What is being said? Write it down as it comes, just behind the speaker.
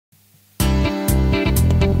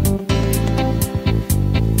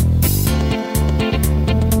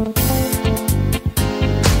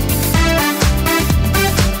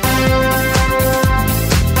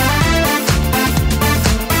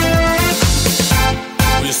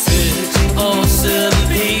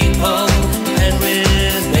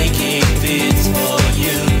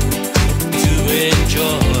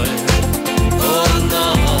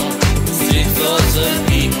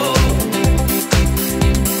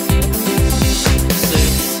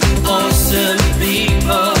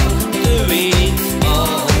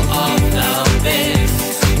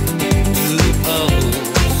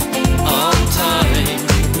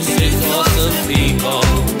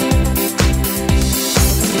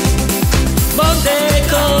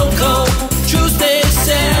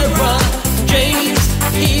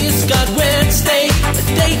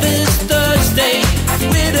Davis Thursday,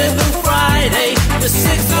 Winnable Friday, the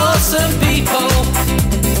 6 awesome people.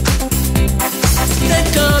 Then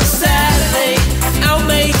comes Saturday, our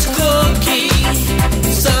mate's cookie.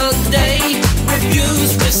 Sunday,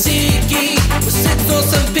 reviews with Ciggy, with 6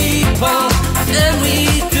 awesome people. And we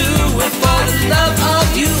do it for the love of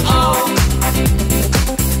you all.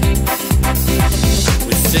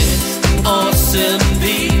 With 6 awesome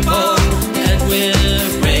people, and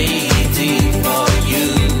we're waiting for you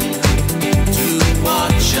to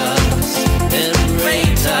watch us and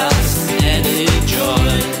rate us and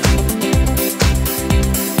enjoy.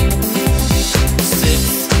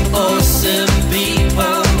 6 awesome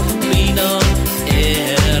people, been on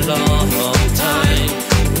air a long time.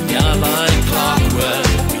 We are like clockwork,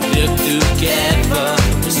 we live together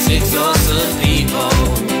with 6 awesome people.